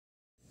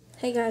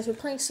Hey guys, we're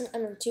playing some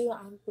mm2.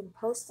 I've been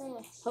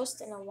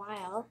posting a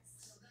while,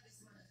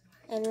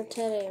 and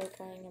today we're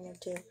playing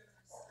mm2.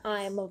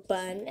 I'm a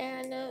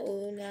banana,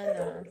 ooh na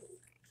na.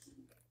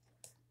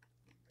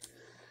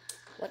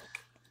 What?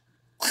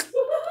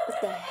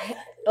 What the heck?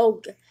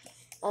 Oh,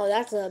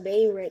 that's a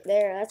babe right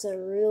there. That's a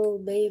real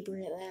babe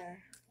right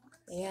there.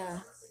 Yeah.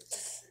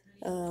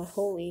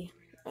 Holy.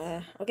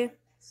 Okay.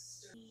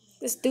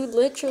 This dude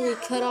literally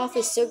cut off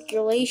his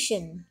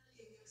circulation.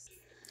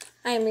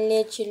 I'm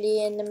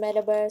literally in the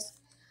metaverse.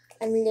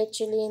 I'm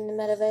literally in the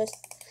metaverse.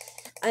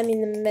 I'm in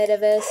the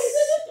metaverse.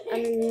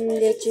 I'm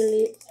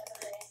literally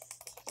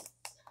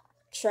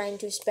trying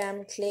to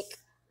spam click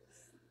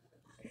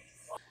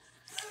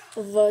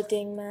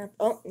voting map.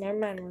 Oh, never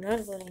mind. We're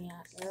not voting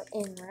yet.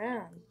 We're in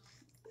round.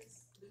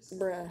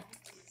 Bruh.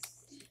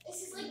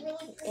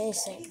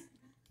 Innocent.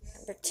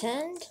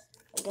 Pretend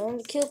I'm going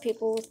to kill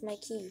people with my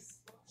keys.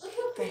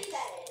 We're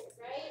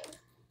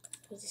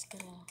just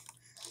gonna.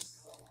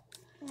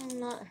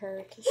 Not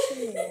her, because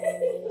she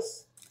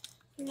knows.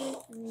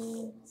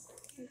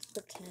 Let's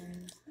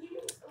pretend.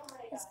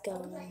 Let's go.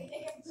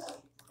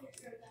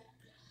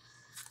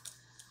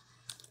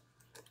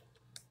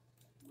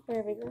 Where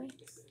are we going?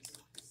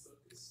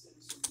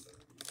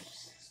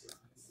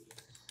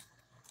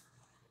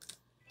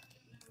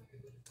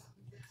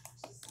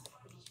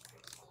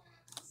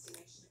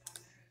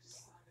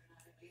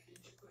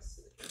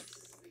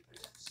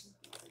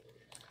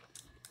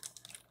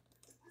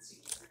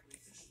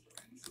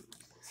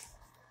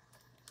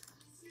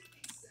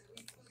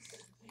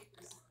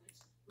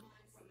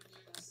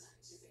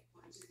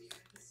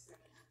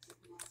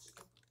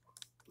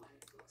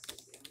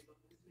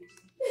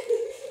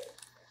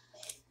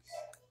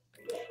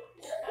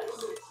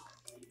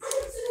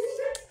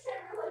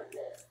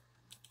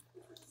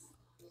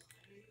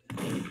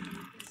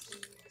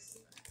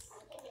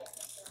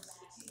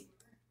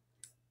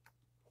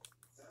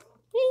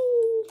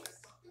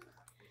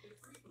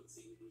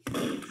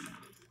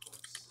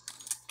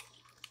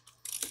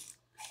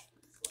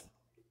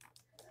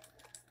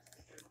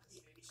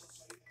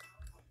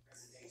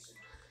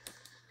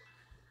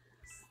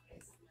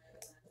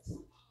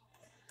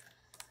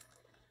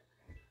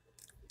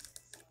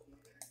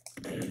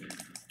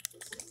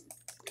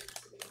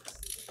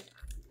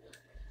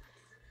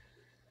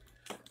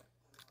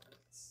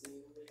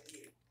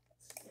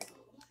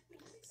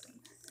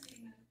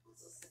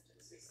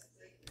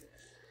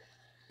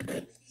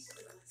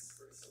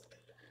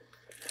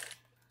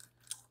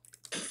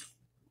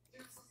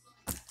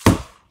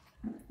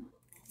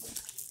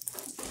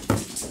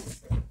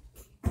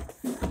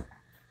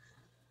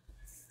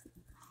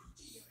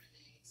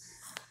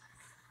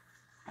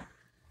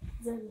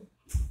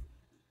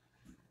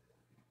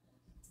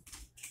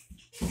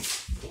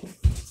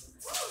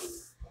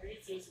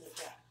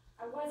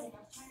 I wasn't.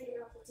 I'm trying to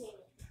get off the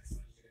table.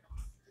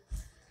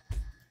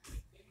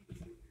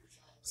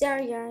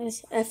 Sorry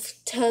guys, I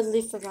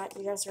totally forgot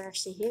you guys were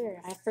actually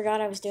here. I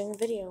forgot I was doing a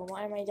video.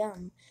 Why am I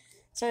dumb?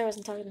 Sorry I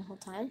wasn't talking the whole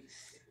time.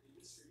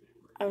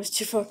 I was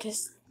too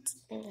focused,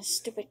 and the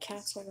stupid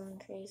cats were going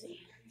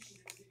crazy.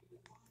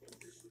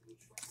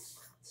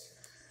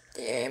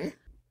 Damn.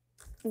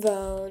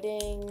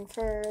 Voting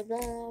for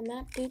the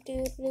map,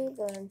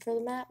 voting for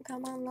the map.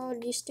 Come on,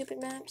 load these stupid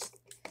maps.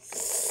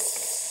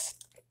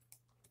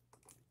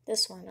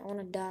 This one, I want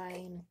to die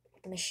in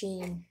a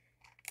machine.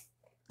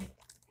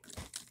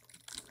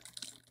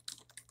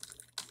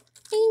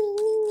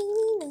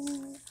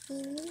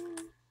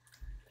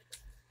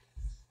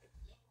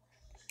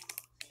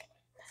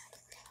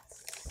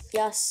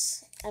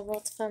 Yes, I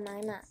vote for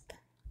my map.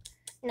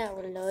 Now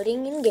we're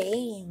loading in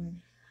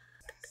game.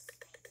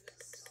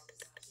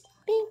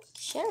 Pink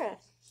sheriff.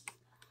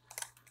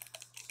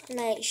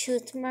 Night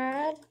shoot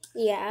mode.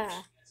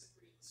 Yeah.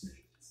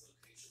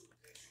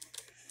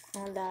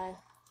 I'll die.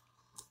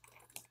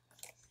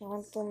 I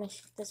want to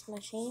this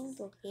machine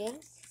to here.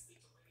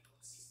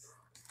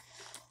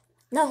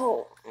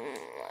 No.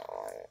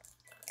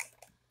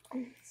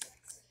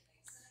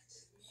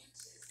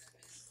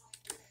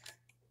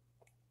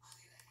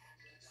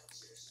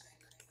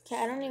 Okay,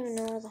 I don't even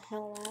know where the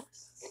hell that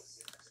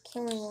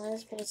killing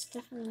was, but it's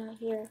definitely not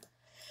here.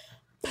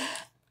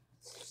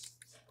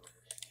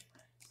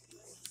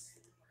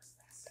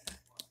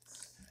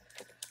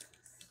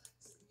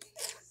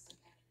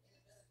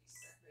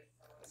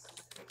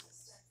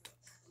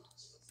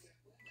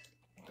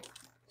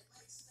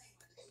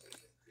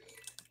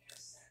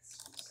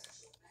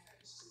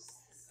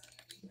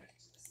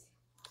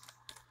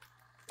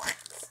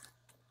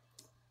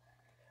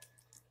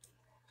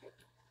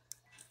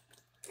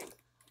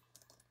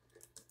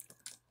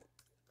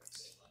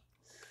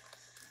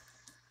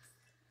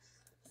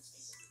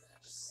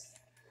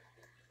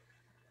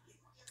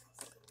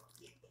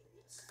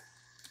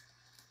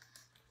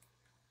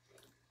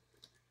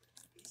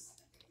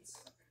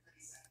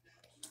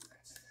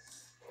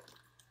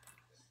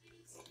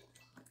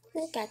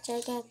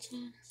 Gotcha.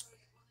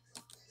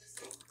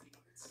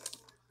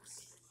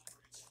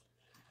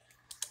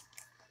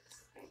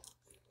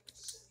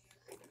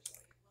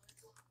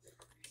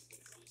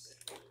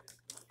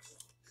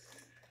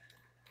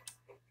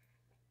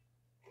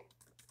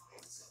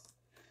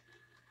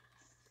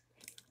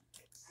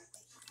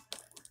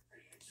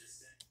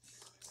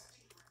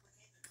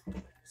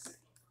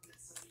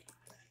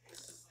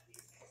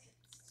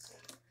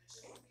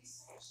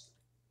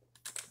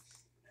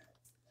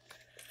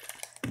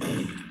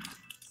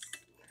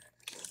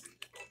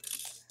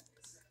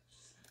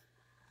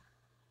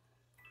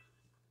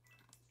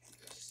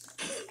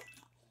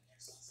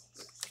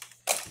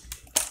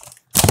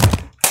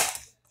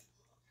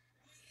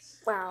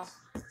 Wow.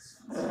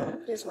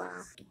 Just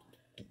wow.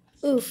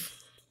 Oof.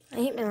 I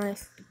hate my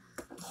life.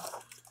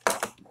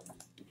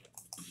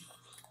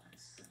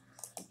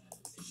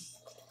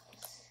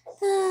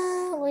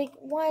 Like,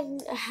 why?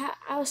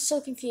 I was so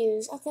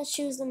confused. I thought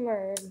she was the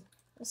merd.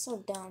 That's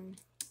so dumb.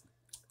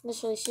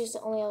 Literally, she's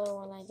the only other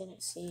one I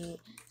didn't see.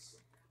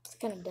 It's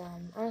kind of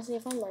dumb. Honestly,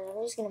 if I'm murdered,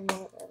 I'm just gonna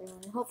murder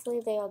everyone.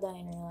 Hopefully, they all die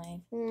in real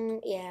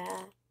life.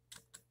 Yeah.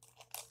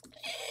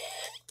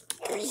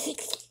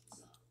 360.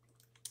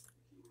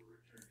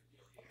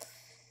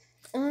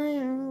 I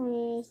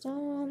always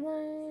don't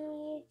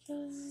like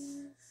it.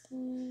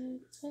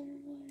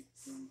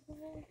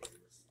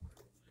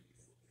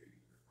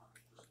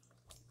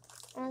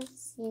 I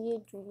see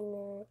you,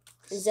 dreamer.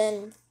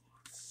 Zen.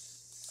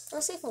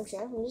 Let's see if I'm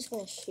sure. I'm just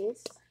gonna shoot.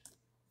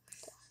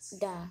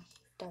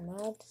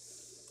 Damad.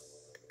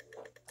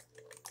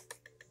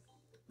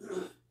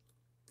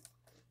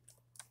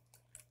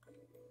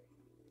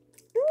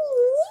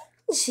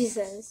 She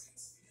says.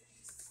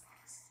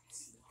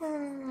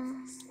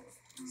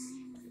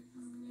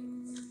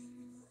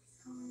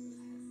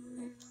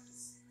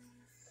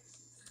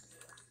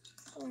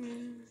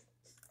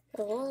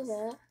 What was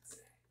that?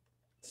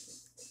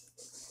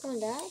 Someone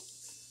die?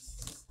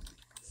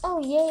 Oh,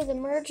 yay, the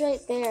merge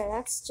right there.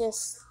 That's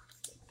just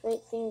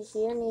great thing to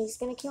hear, and he's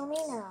gonna kill me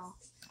now.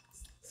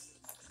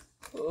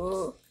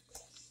 Ooh.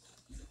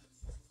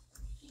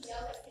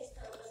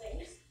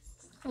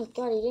 Oh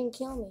god, he didn't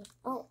kill me.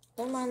 Oh,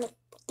 never mind.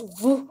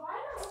 Huh?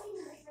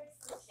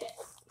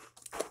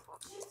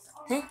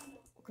 I'm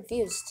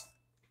confused.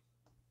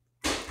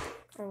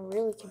 I'm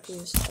really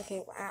confused.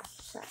 Okay, wow.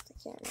 Crap, the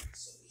camera.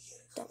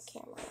 Dumb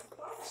camera.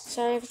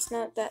 Sorry if it's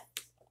not that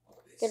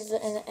good of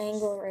an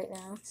angle right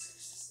now.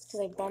 Because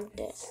I bumped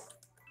it.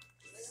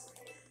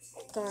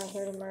 God, I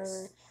heard a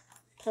murder.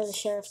 Probably the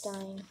sheriff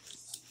dying.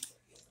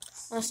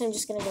 Honestly, I'm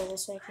just gonna go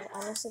this way, because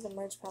honestly, the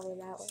merge's probably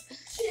that way.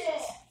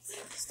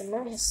 Because the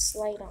merge has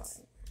slide on.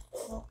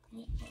 Oh,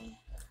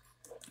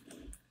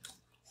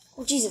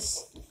 oh,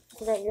 Jesus! I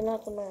forgot, you're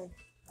not the merge.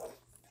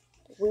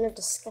 Weird,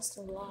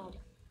 disgusting blob.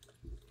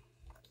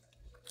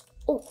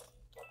 Oh!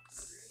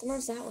 The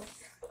merge's that way.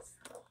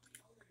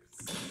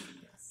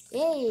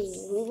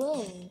 Yay! We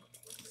win!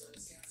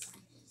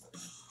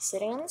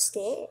 Sitting on the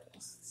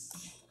stairs.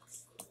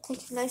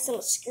 Take a nice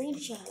little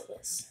screenshot of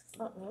this.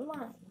 Oh, never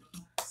mind.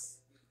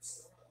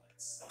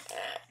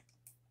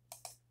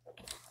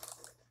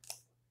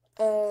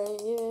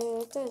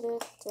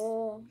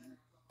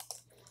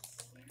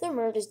 The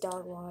merge is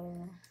dog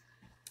water.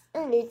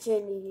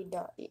 Literally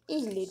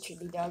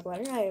dog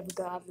water. I have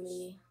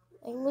godly.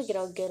 And look at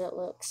how good it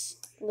looks.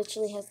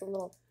 Literally has the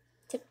little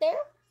tip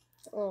there.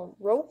 Little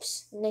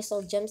ropes. Nice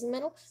little gems in the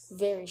middle.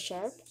 Very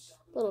sharp.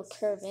 Little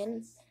curve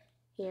in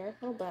here.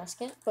 Little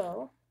basket.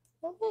 Bow.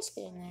 Little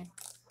basket in there.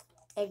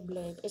 Egg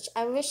blade.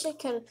 I wish I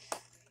could.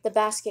 The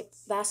basket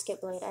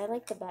blade. I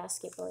like the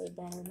basket blade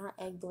better, not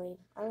egg blade.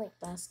 I like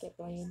basket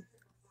blade.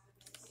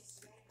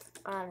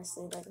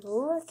 Honestly, like,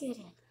 look at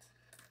it.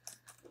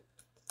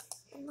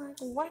 I'm like,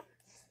 what?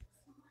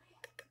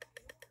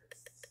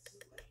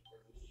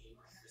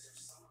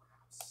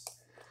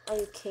 Are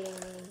you kidding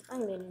me?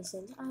 I'm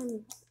innocent.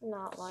 I'm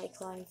not like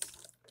life.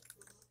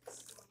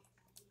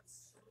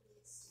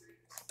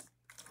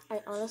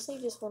 I honestly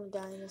just want to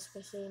die in this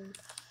machine.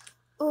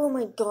 Oh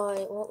my god,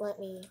 it won't let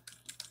me.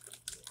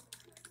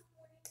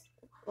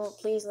 Oh,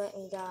 please let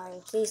me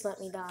die. Please let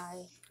me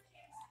die.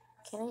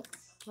 Can I?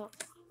 How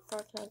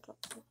far can I go?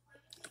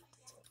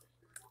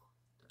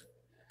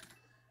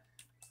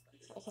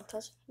 I can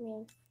touch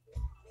it.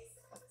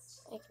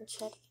 I can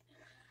check.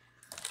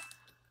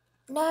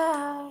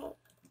 No!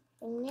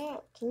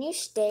 No. Can you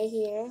stay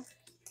here?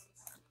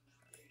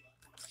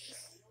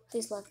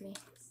 Please love me.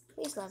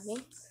 Please love me.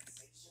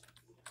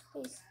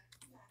 Please.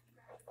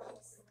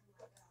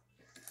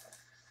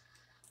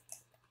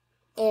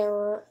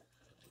 Error.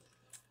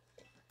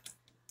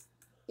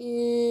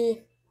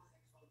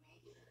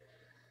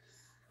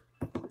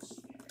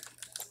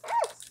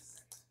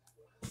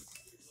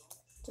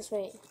 Just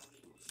wait.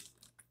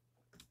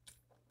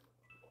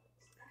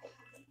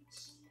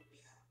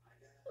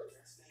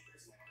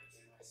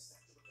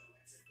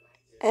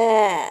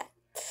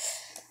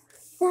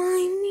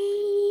 Why me?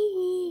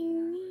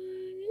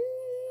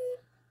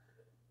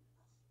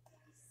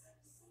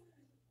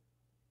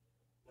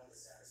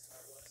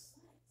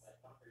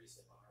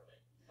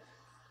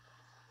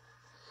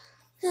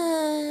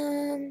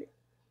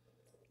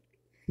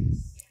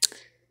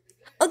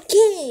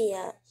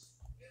 Okay.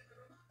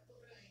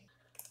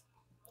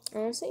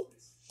 Honestly,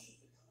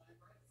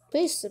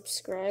 please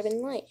subscribe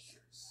and like.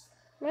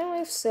 My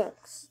life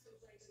sucks.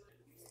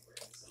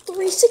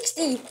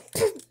 360.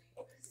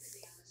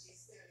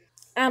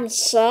 I'm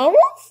sorry?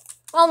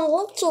 I'm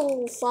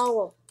literally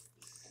sorry.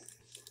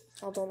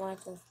 I don't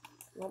like this.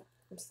 Nope,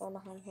 I'm still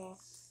behind here.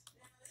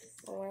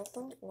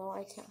 Welcome? No,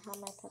 I can't have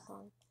my pet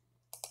on.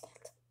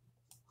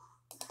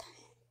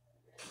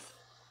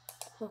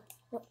 No,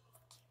 no.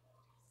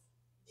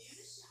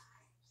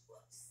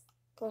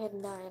 Go ahead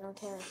and die, I don't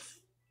care.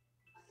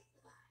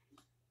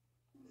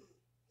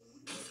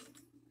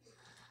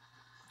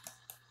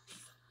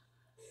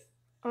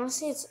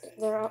 Honestly,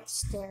 they're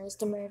upstairs,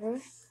 the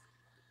murderer.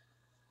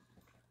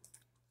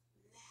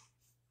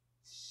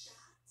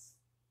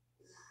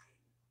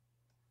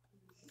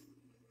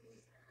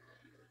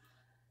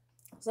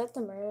 Is that the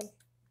murder?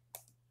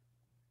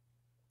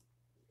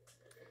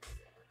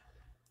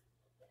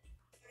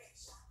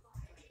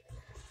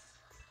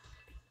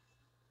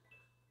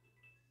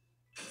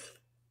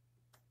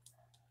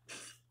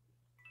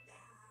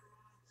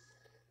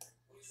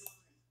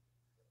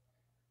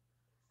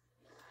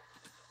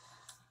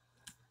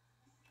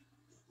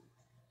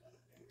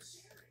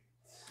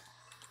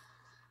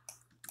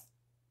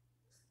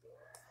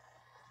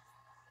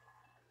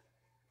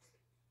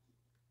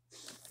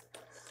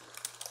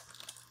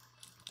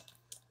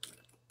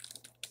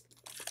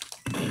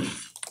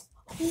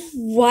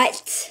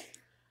 What?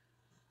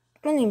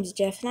 My name's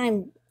Jeff, and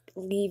I'm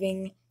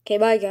leaving. Okay,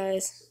 bye,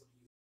 guys.